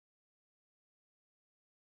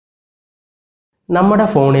നമ്മുടെ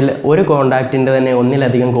ഫോണിൽ ഒരു കോൺടാക്റ്റിൻ്റെ തന്നെ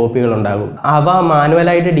ഒന്നിലധികം കോപ്പികളുണ്ടാകും. അവ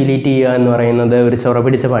മാനുവലായിട്ട് ഡിലീറ്റ് ചെയ്യുക എന്ന് പറയുന്നത് ഒരു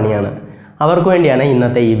ചൊറപിടിച്ച പണിയാണ്. അവർക്ക് വേണ്ടിയാണ്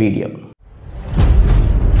ഇന്നത്തെ ഈ വീഡിയോ.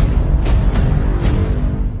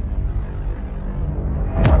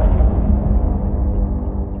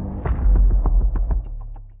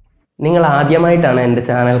 നിങ്ങൾ ആദ്യമായിട്ടാണ് എൻ്റെ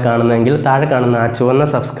ചാനൽ കാണുന്നതെങ്കിൽ താഴെ കാണുന്ന ആ ചുവന്ന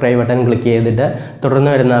സബ്സ്ക്രൈബ് ബട്ടൺ ക്ലിക്ക് ചെയ്തിട്ട്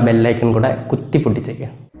തുടർന്ന് വരുന്ന ആ ബെല്ലൈക്കൺ കൂടെ കുത്തി പൊട്ടിച്ചേക്കുക.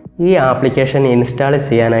 ഈ ആപ്ലിക്കേഷൻ ഇൻസ്റ്റാൾ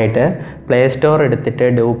ചെയ്യാനായിട്ട് പ്ലേ സ്റ്റോർ എടുത്തിട്ട്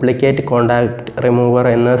ഡ്യൂപ്ലിക്കേറ്റ് കോൺടാക്റ്റ് റിമൂവർ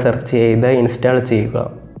എന്ന് സെർച്ച് ചെയ്ത് ഇൻസ്റ്റാൾ ചെയ്യുക.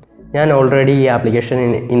 ഞാൻ ഓൾറെഡി ഈ ആപ്ലിക്കേഷൻ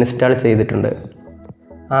ഇൻസ്റ്റാൾ ചെയ്തിട്ടുണ്ട്.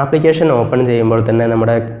 ആപ്ലിക്കേഷൻ ഓപ്പൺ ചെയ്യുമ്പോൾ തന്നെ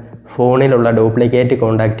നമ്മുടെ ഫോണിലുള്ള ഡ്യൂപ്ലിക്കേറ്റ്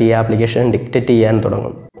കോൺടാക്റ്റ് ഈ ആപ്ലിക്കേഷൻ ഡിറ്റക്റ്റ് ചെയ്യാൻ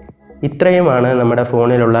തുടങ്ങും. ഇത്രയുമാണ് നമ്മുടെ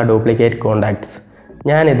ഫോണിലുള്ള ഡ്യൂപ്ലിക്കേറ്റ് കോൺടാക്ട്സ്.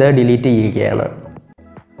 ഞാനിത് ഡിലീറ്റ് ചെയ്യുകയാണ്.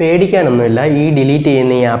 പേടിക്കാനൊന്നുമില്ല. ഈ ഡിലീറ്റ്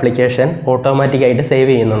ചെയ്യുന്ന ഈ ആപ്ലിക്കേഷൻ ഓട്ടോമാറ്റിക്കായിട്ട് സേവ്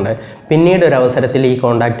ചെയ്യുന്നുണ്ട്. പിന്നീട് ഒരു അവസരത്തിൽ ഈ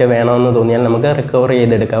കോൺടാക്റ്റ് വേണമെന്ന് തോന്നിയാൽ നമുക്ക് റിക്കവർ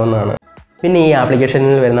ചെയ്തെടുക്കാവുന്നതാണ്. പിന്നെ ഈ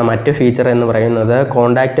ആപ്ലിക്കേഷനിൽ വരുന്ന മറ്റു ഫീച്ചർ എന്ന് പറയുന്നത്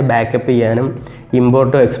കോൺടാക്റ്റ് ബാക്കപ്പ് ചെയ്യാനും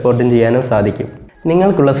ഇമ്പോർട്ടും എക്സ്പോർട്ടും ചെയ്യാനും സാധിക്കും.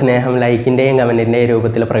 നിങ്ങൾക്കുള്ള സ്നേഹം ലൈക്കിൻ്റെയും കമൻറ്റിൻ്റെയും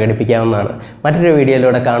രൂപത്തിൽ പ്രകടിപ്പിക്കാവുന്നതാണ്. മറ്റൊരു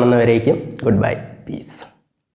വീഡിയോയിലൂടെ കാണുന്നവരേക്കും ഗുഡ് ബൈ, പീസ്.